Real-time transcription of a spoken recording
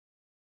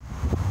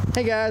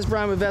Hey guys,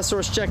 Brian with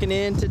VetteSource checking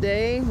in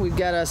today. We've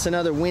got us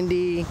another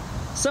windy,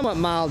 somewhat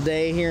mild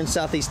day here in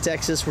southeast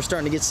Texas. We're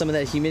starting to get some of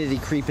that humidity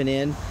creeping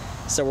in,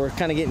 so we're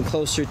kind of getting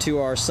closer to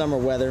our summer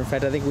weather. In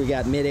fact, I think we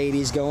got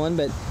mid-80s going,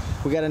 but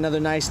we got another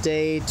nice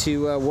day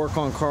to work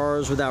on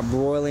cars without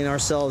broiling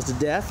ourselves to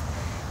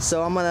death.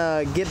 So I'm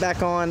gonna get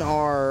back on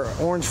our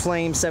Orange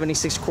Flame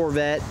 76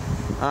 Corvette.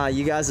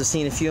 You guys have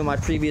seen a few of my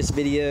previous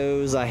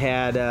videos. I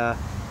had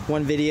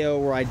one video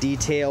where I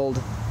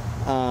detailed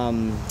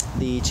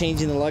the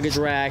changing the luggage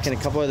rack, and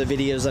a couple other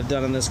videos I've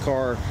done on this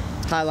car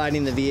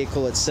highlighting the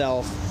vehicle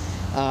itself.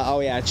 Oh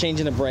yeah,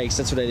 changing the brakes,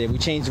 that's what I did. We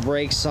changed the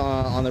brakes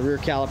on the rear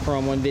caliper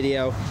on one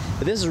video,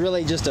 but this is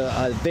really just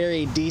a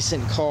very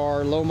decent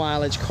car, low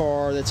mileage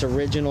car that's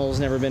original, has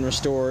never been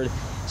restored,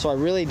 so I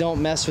really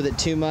don't mess with it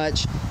too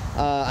much.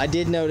 I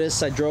did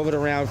notice I drove it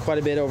around quite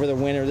a bit over the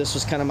winter. This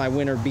was kind of my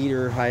winter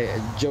beater,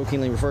 I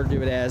jokingly referred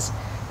to it as,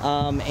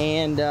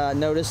 and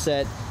noticed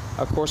that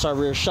of course our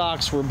rear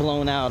shocks were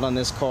blown out on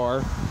this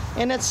car,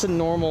 and that's a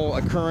normal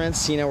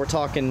occurrence. You know, we're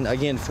talking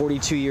again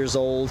 42 years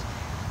old,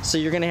 so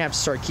you're gonna have to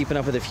start keeping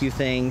up with a few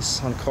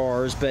things on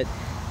cars. But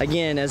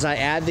again, as I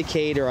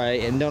advocate, or I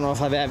don't know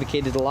if I've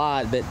advocated a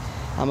lot, but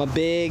I'm a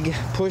big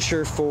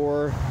pusher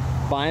for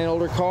buying an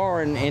older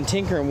car and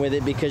tinkering with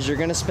it, because you're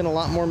gonna spend a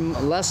lot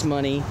less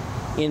money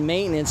in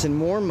maintenance and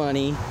more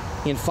money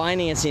in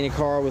financing a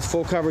car with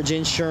full coverage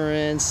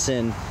insurance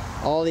and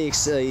all the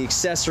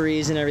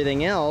accessories and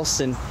everything else.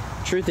 And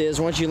truth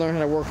is, once you learn how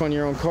to work on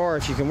your own car,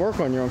 if you can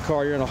work on your own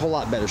car, you're in a whole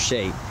lot better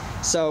shape.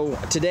 So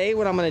today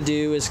what I'm going to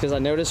do is, because I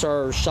noticed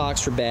our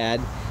shocks were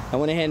bad, I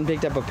went ahead and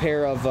picked up a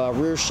pair of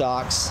rear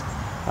shocks,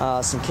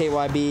 some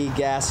KYB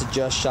gas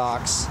adjust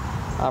shocks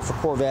for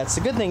Corvettes.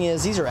 The good thing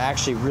is these are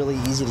actually really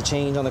easy to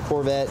change on the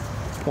Corvette.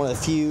 One of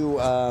the few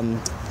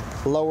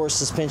lower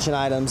suspension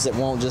items that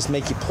won't just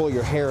make you pull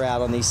your hair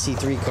out on these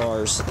C3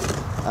 cars.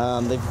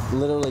 They've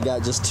literally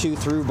got just 2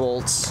 through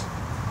bolts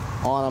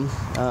on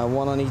them,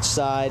 one on each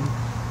side,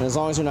 and as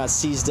long as they're not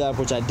seized up,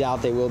 which I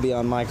doubt they will be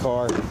on my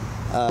car,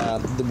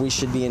 we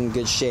should be in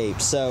good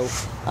shape. So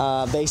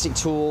basic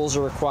tools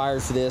are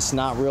required for this,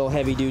 not real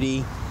heavy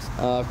duty.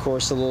 Of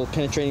course, a little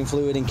penetrating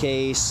fluid in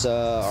case,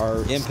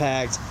 our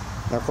impact,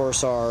 and of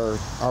course our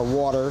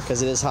water,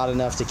 because it is hot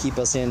enough to keep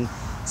us in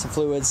some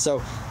fluids.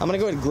 So I'm gonna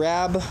go ahead and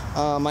grab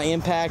my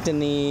impact and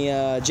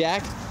the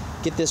jack,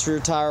 get this rear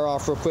tire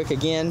off real quick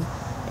again,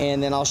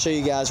 and then I'll show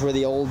you guys where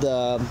the old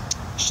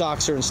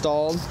shocks are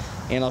installed,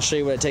 and I'll show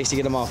you what it takes to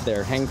get them off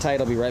there. Hang tight,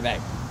 I'll be right back.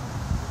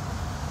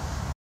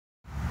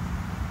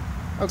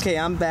 Okay,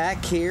 I'm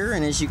back here,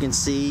 and as you can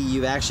see,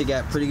 you've actually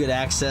got pretty good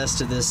access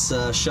to this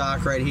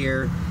shock right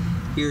here.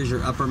 Here's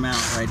your upper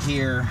mount right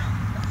here.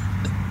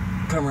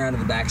 Come around to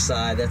the back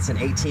side. That's an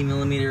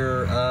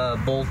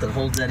 18mm bolt that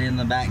holds that in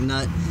the back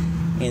nut,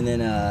 and then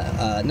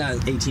not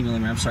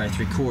 18mm, I'm sorry,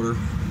 3/4,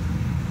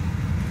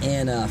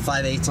 and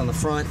 5/8 on the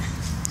front.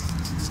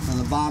 On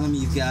the bottom,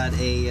 you've got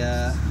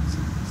a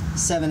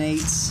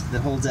 7/8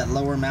 that holds that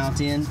lower mount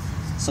in.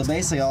 So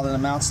basically, all that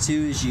amounts to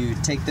is you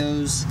take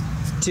those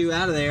 2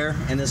 out of there,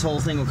 and this whole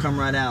thing will come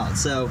right out.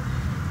 So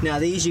now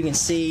these, you can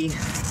see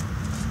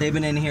they've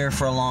been in here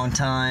for a long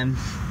time.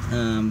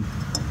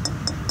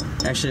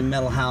 Actually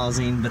metal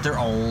housing, but they're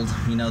old.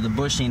 You know, the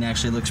bushing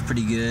actually looks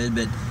pretty good,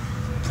 but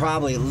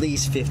probably at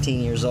least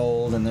 15 years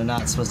old, and they're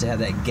not supposed to have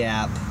that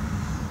gap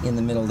in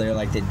the middle there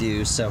like they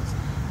do. So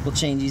we'll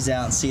change these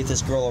out and see if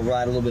this girl will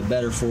ride a little bit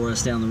better for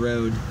us down the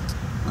road.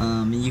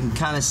 And you can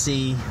kind of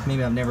see,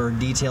 maybe I've never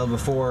detailed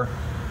before,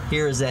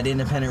 here is that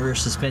independent rear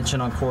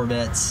suspension on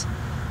Corvettes,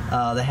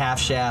 the half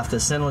shaft, the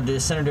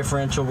center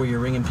differential where your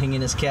ring and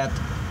pinion is kept,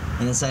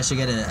 and it's actually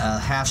got a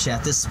half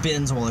shaft. This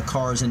spins while the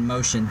car is in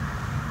motion.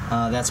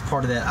 That's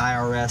part of that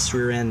IRS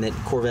rear end that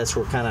Corvettes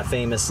were kind of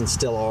famous, and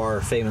still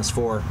are famous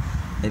for.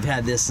 They've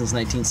had this since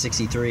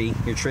 1963.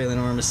 Your trailing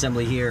arm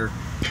assembly here.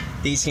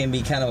 These can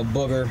be kind of a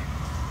booger.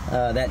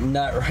 That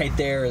nut right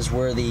there is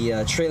where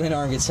the trailing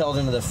arm gets held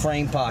into the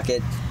frame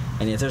pocket,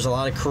 and if there's a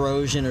lot of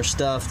corrosion or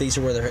stuff, these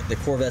are where the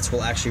Corvettes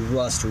will actually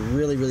rust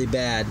really, really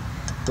bad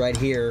right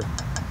here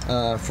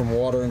from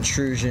water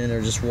intrusion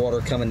or just water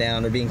coming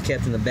down or being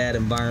kept in a bad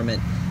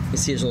environment. You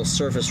see there's a little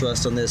surface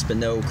rust on this, but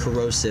no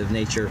corrosive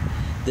nature.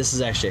 This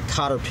is actually a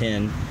cotter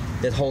pin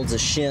that holds the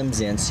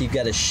shims in, so you've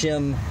got to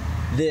shim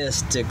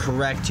this to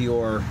correct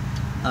your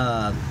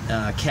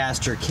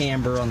caster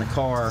camber on the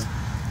car,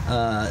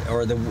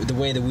 or the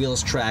way the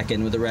wheel's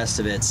tracking with the rest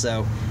of it.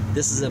 So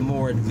this is a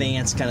more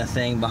advanced kind of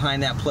thing.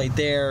 Behind that plate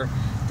there,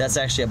 that's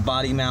actually a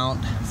body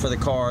mount for the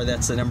car.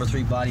 That's the number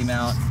 3 body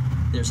mount.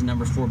 There's a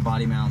number 4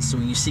 body mount. So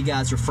when you see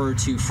guys refer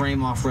to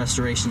frame off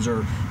restorations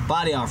or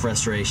body off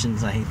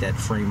restorations, I hate that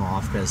frame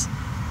off, because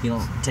you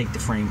don't take the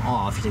frame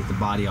off, you take the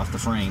body off the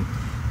frame.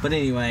 But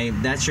anyway,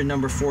 that's your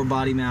number 4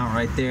 body mount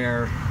right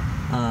there.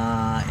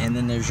 And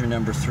then there's your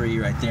number 3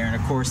 right there. And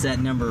of course that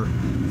number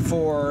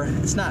 4,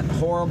 it's not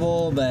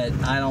horrible, but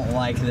I don't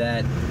like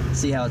that.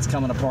 See how it's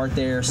coming apart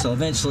there? So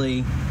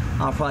eventually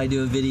I'll probably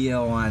do a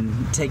video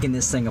on taking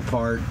this thing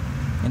apart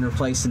and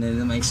replacing it.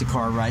 It makes the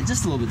car ride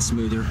just a little bit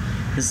smoother.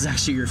 This is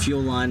actually your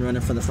fuel line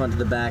running from the front to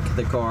the back of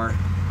the car,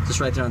 just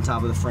right there on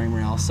top of the frame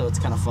rail, so it's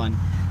kind of fun.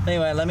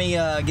 Anyway, let me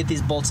get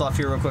these bolts off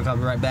here real quick. I'll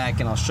be right back,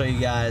 and I'll show you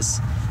guys,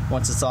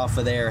 once it's off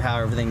of there, how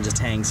everything just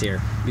hangs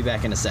here. Be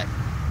back in a sec.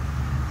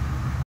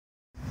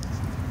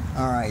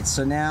 Alright,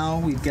 so now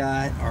we've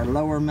got our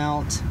lower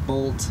mount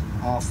bolt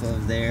off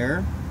of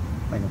there.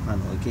 If I can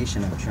find the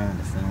location I'm trying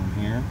to film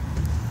here.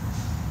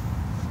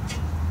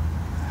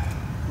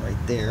 Right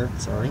there,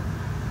 sorry.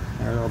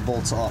 There are our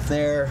bolts off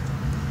there.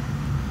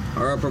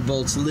 Our upper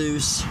bolt's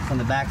loose from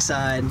the back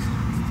side.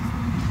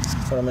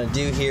 What I'm going to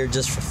do here,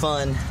 just for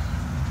fun,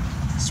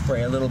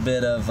 spray a little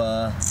bit of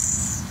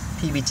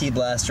PBT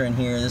blaster in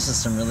here. This is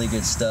some really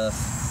good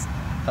stuff.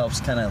 Helps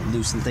kind of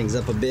loosen things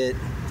up a bit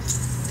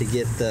to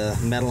get the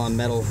metal on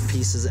metal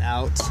pieces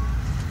out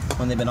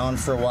when they've been on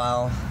for a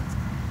while.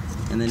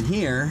 And then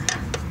here,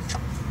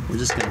 we're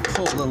just going to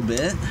pull a little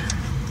bit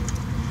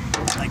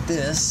like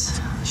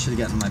this. I should have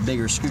gotten my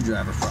bigger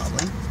screwdriver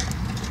probably.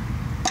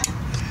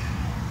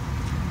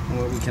 And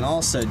what we can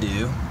also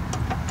do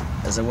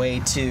as a way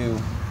to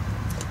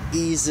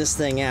ease this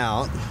thing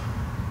out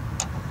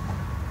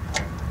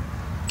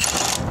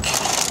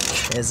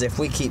is if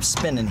we keep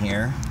spinning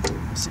here.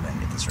 Let's see if I can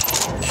get this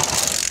right.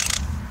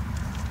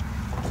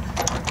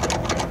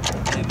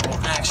 And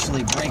we'll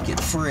actually break it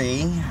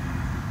free.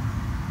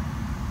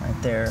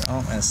 Right there.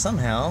 Oh, and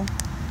somehow,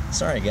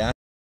 sorry guys,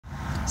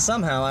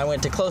 somehow I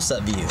went to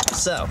close-up view.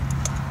 So,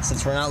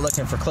 since we're not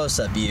looking for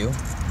close-up view,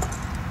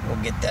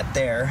 we'll get that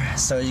there.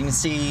 So as you can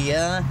see,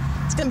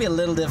 it's going to be a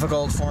little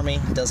difficult for me.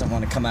 It doesn't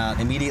want to come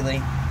out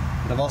immediately.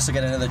 But I've also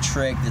got another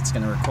trick that's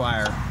going to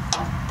require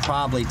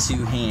probably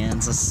 2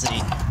 hands. Let's see. I'm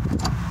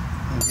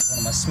going to get one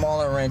of my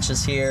smaller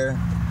wrenches here.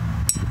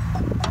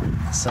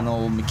 It's an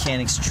old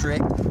mechanic's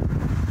trick.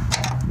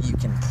 You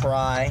can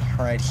pry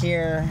right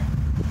here.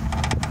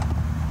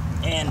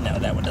 And no,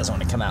 that one doesn't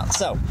want to come out.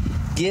 So,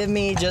 give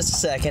me just a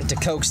second to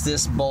coax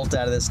this bolt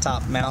out of this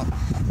top mount.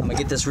 I'm going to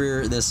get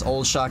this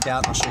old shock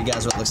out and I'll show you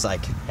guys what it looks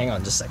like. Hang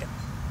on just a second.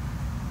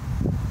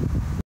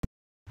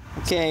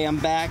 Okay, I'm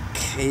back.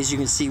 As you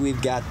can see,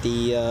 we've got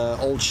the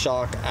old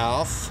shock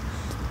off.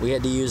 We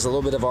had to use a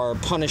little bit of our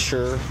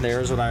Punisher.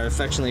 There's what I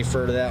affectionately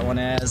refer to that one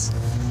as,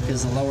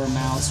 because the lower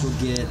mounts will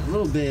get a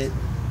little bit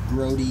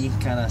grody,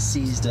 kind of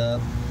seized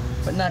up,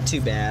 but not too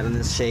bad in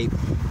this shape.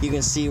 You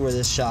can see where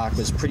this shock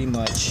was pretty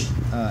much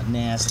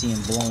nasty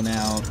and blown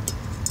out.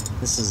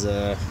 This is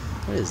a,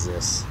 what is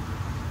this?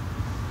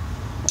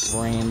 What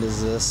brand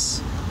is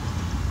this?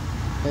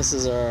 This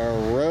is our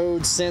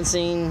road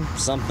sensing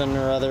something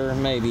or other,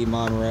 maybe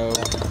Monroe.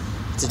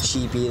 It's a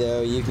cheapie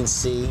though. You can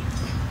see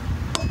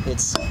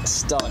it's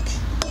stuck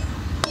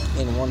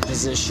in one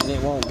position.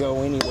 It won't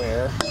go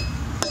anywhere.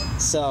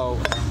 So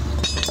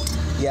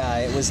yeah,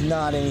 it was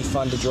not any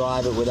fun to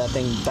drive it with that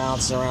thing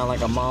bouncing around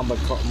like a mamba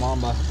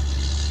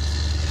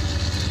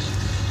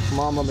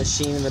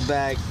machine in the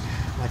back,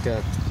 like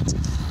a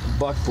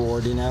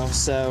buckboard, you know.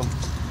 So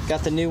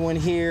got the new one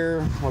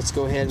here. Let's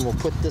go ahead and we'll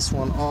put this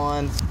one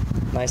on.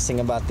 Nice thing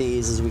about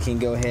these is we can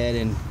go ahead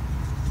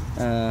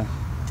and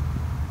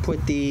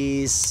put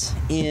these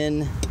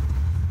in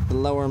the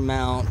lower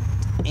mount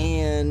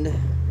and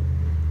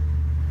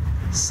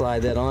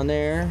slide that on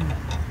there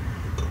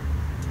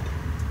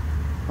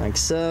like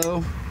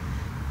so,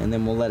 and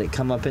then we'll let it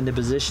come up into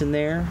position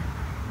there.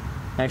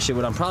 Actually,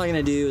 what I'm probably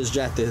going to do is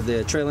jack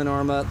the trailing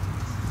arm up.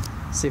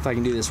 See if I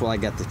can do this while I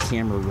got the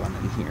camera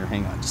running here.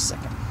 Hang on just a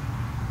second.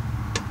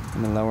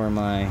 I'm going to lower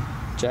my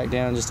jack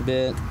down just a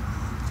bit.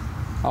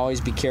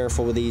 Always be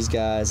careful with these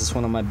guys. It's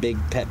one of my big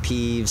pet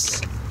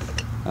peeves.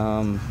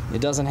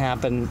 It doesn't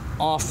happen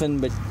often,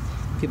 but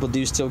people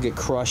do still get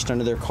crushed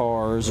under their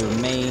cars or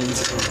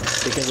mains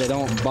because they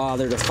don't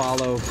bother to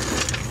follow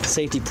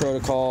safety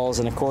protocols.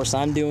 And of course,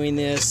 I'm doing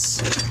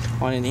this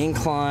on an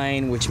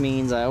incline, which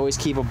means I always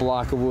keep a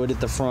block of wood at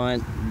the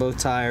front, both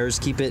tires,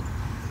 keep it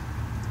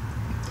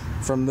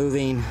from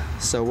moving.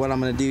 So what I'm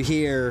going to do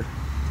here,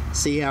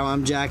 see how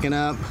I'm jacking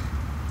up,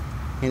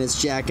 and it's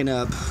jacking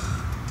up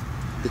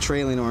the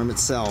trailing arm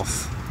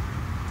itself,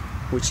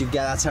 which you've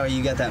got. That's how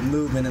you got that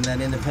movement and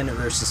that independent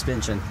rear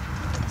suspension.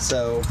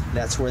 So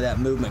that's where that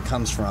movement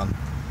comes from.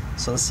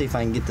 So let's see if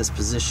I can get this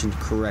positioned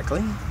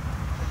correctly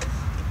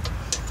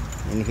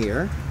in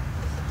here.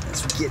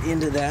 Let's get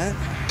into that.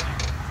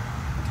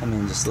 Come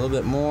in just a little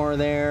bit more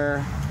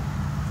there.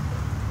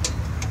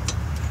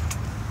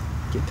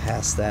 Get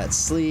past that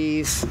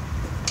sleeve.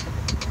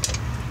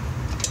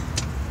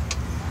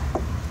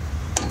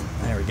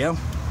 There we go.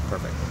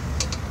 Perfect.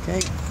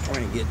 Okay, we're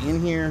gonna get in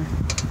here.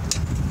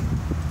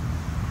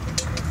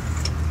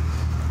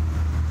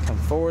 Come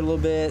forward a little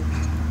bit.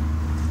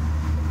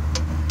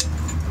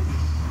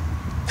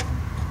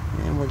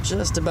 And we're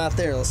just about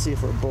there. Let's see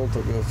if our bolt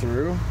will go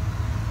through.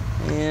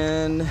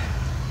 And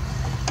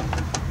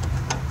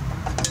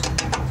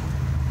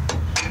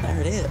there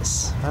it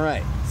is. All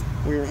right,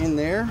 we're in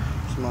there.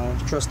 Here's my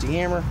trusty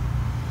hammer.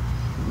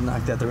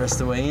 Knock that the rest of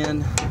the way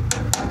in.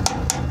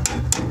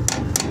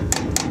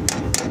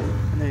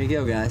 And there you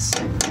go, guys.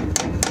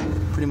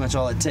 Pretty much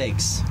all it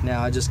takes.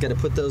 Now I just got to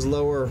put those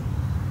lower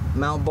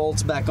mount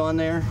bolts back on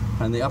there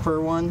on the upper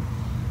one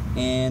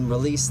and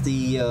release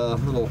the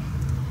little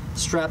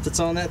strap that's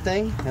on that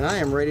thing, and I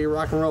am ready to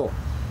rock and roll.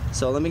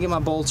 So let me get my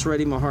bolts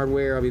ready, my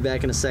hardware. I'll be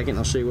back in a second.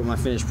 I'll show you what my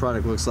finished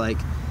product looks like.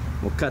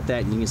 We'll cut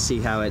that and you can see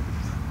how it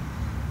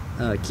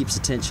keeps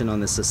the tension on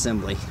this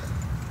assembly.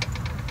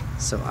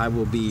 So I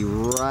will be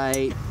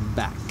right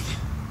back.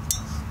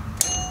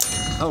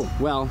 Oh,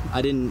 well,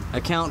 I didn't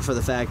account for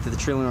the fact that the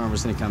trailing arm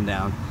was going to come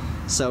down,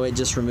 so it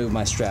just removed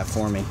my strap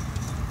for me.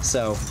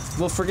 So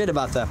we'll forget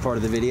about that part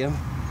of the video.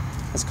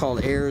 That's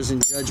called errors in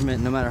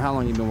judgment, no matter how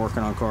long you've been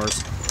working on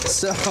cars.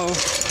 So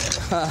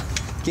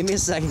give me a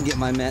second to get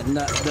my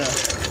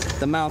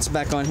the mounts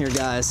back on here,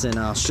 guys, and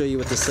I'll show you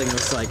what this thing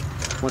looks like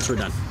once we're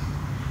done.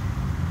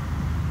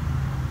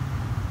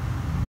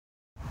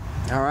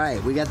 All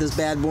right, we got this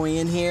bad boy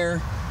in here,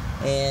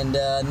 and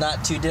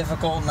not too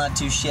difficult, not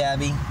too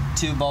shabby.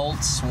 2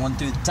 bolts, one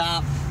through the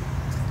top,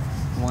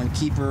 one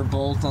keeper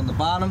bolt on the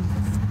bottom,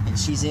 and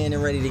she's in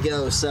and ready to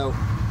go. So,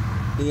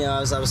 you know,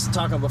 as I was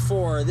talking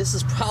before, this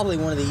is probably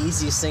one of the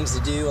easiest things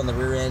to do on the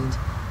rear end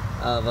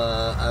of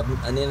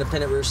an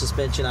independent rear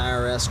suspension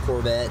IRS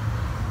Corvette,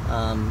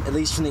 at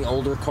least from the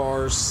older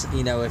cars.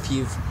 You know, if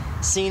you've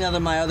seen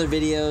my other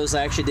videos,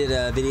 I actually did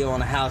a video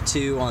on a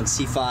how-to on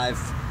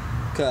C5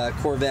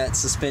 Corvette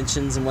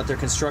suspensions and what they're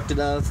constructed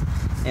of,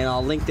 and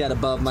I'll link that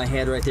above my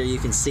head right there. You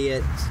can see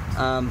it.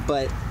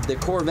 But the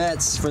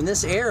Corvettes from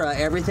this era,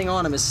 everything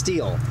on them is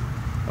steel.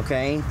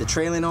 Okay, the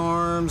trailing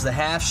arms, the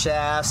half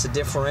shafts, the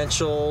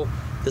differential,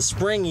 the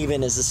spring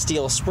even is a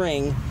steel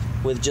spring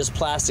with just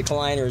plastic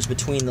liners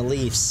between the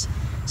leaves.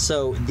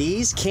 So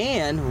these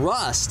can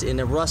rust in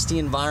a rusty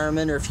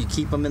environment, or if you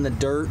keep them in the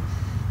dirt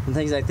and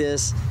things like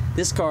this.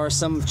 This car,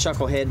 some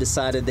chucklehead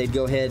decided they'd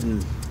go ahead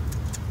and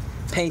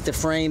paint the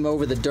frame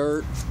over the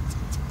dirt,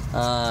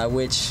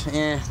 which,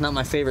 not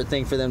my favorite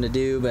thing for them to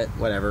do, but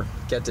whatever.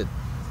 Kept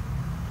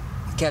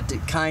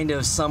it kind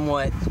of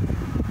somewhat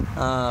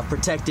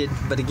protected.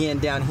 But again,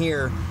 down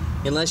here,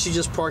 unless you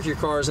just park your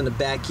cars in the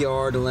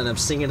backyard and let them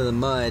sink into the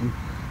mud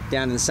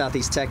down in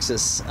southeast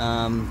Texas,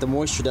 the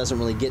moisture doesn't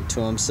really get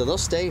to them, so they'll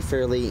stay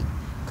fairly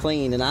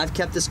clean. And I've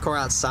kept this car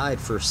outside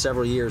for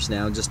several years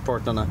now, just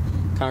parked on a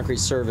concrete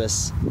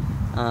surface,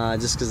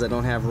 just because I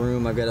don't have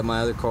room. I've got my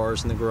other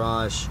cars in the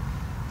garage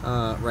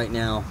right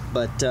now,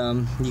 but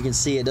you can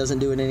see it doesn't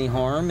do it any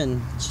harm,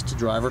 and it's just a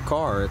driver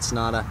car. It's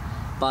not a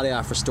body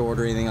off restored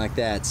or anything like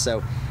that.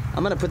 So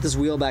I'm gonna put this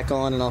wheel back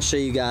on, and I'll show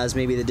you guys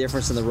maybe the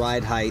difference in the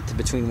ride height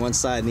between one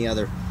side and the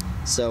other.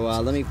 So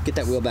let me get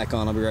that wheel back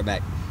on. I'll be right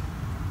back.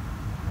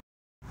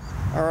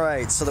 All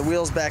right, so the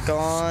wheel's back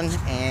on,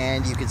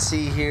 and you can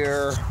see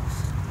here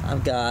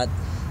I've got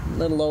a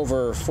little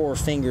over 4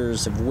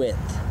 fingers of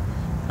width.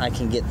 I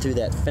can get through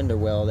that fender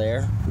well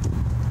there.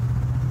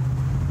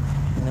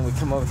 And then we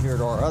come over here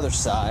to our other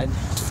side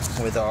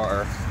with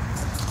our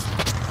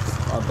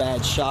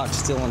bad shock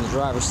still on the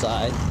driver's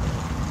side.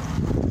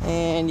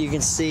 And you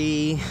can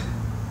see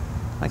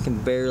I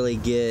can barely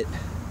get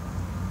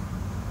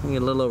a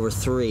little over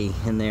 3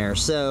 in there.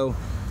 So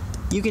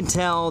you can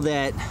tell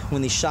that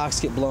when these shocks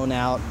get blown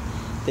out,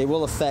 they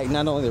will affect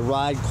not only the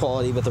ride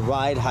quality, but the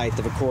ride height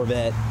of a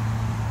Corvette.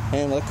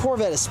 And with a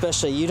Corvette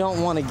especially, you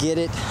don't want to get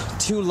it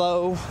too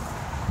low,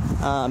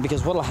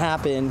 because what will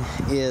happen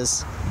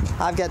is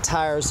I've got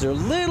tires that are a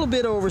little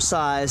bit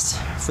oversized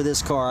for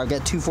this car. I've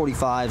got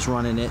 245s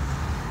running it,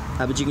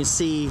 but you can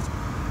see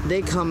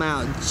they come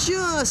out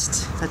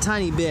just a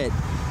tiny bit.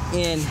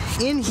 And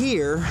in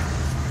here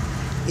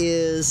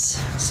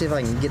is, let's see if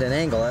I can get an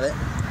angle of it,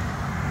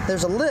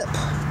 there's a lip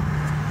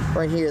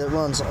right here that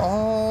runs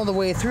all the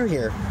way through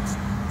here.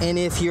 And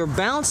if you're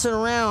bouncing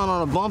around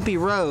on a bumpy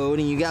road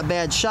and you got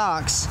bad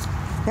shocks,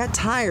 that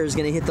tire is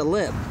going to hit the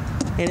lip.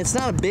 And it's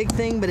not a big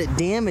thing, but it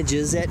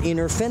damages that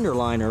inner fender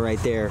liner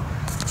right there.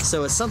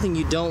 So it's something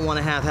you don't want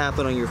to have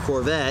happen on your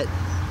Corvette,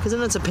 because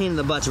then it's a pain in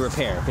the butt to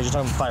repair, because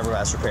you're talking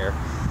fiberglass repair.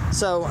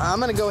 So I'm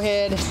going to go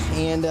ahead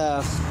and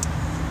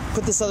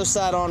put this other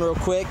side on real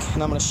quick,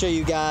 and I'm going to show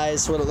you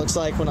guys what it looks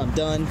like when I'm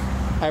done.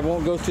 I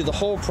won't go through the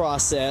whole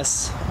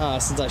process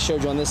since I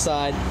showed you on this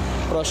side,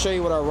 but I'll show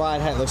you what our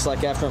ride height looks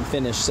like after I'm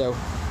finished. So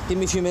give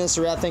me a few minutes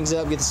to wrap things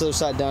up, get this other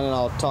side done, and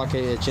I'll talk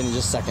to you in just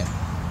a second.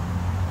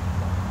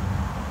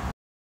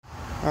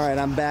 All right,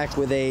 I'm back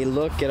with a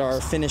look at our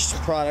finished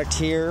product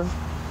here.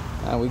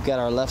 We've got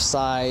our left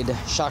side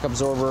shock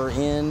absorber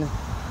in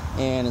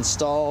and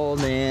installed,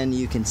 and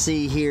you can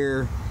see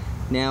here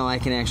now I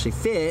can actually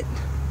fit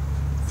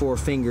 4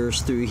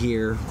 fingers through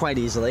here quite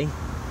easily.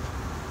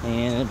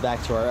 And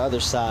back to our other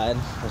side,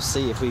 we'll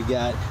see if we've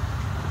got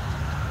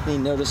any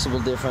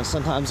noticeable difference.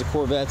 Sometimes the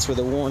Corvettes with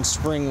a worn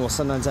spring will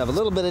sometimes have a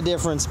little bit of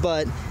difference,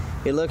 but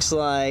it looks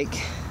like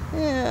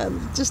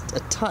just a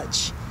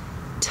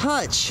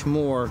touch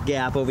more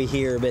gap over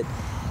here, but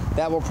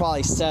that will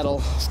probably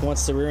settle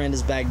once the rear end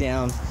is back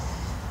down.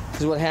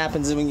 Because what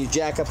happens is when you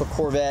jack up a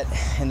Corvette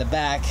in the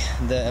back,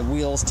 the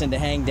wheels tend to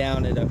hang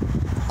down at an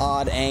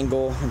odd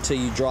angle until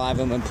you drive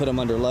them and put them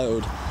under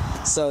load.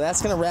 So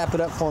that's going to wrap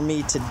it up for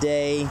me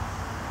today.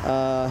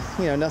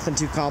 You know, nothing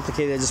too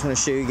complicated. I just want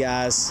to show you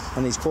guys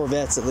on these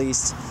Corvettes, at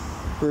least,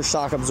 rear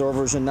shock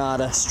absorbers are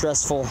not a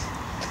stressful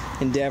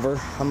endeavor.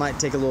 I might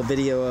take a little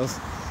video of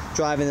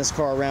driving this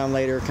car around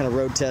later, kind of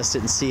road test it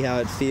and see how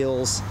it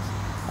feels.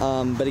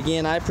 But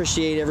again, I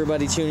appreciate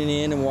everybody tuning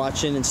in and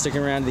watching and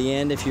sticking around to the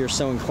end if you're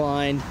so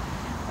inclined.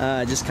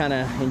 Just kind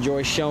of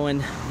enjoy showing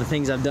the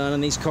things I've done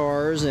on these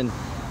cars and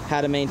how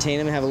to maintain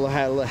them, have a little,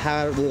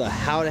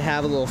 how to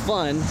have a little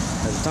fun.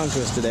 There's a tongue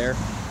twister there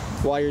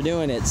while you're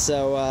doing it.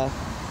 So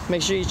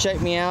make sure you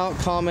check me out,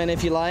 comment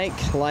if you like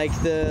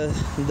hit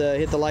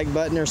the like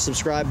button or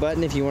subscribe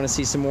button if you want to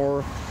see some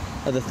more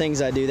of the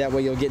things I do. That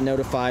way you'll get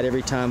notified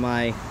every time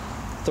I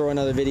throw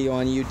another video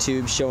on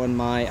YouTube showing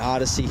my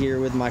Odyssey here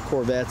with my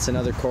Corvettes and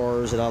other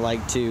cars that I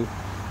like to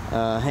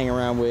hang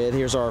around with.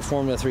 Here's our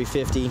Formula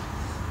 350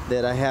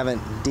 that I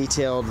haven't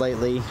detailed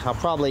lately. I'll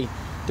probably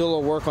do a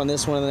little work on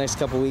this one in the next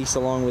couple weeks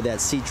along with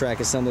that C-track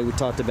assembly we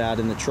talked about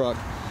in the truck.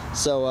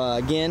 So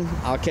again,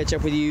 I'll catch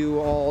up with you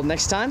all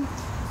next time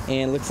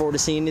and look forward to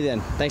seeing you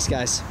then. Thanks,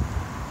 guys.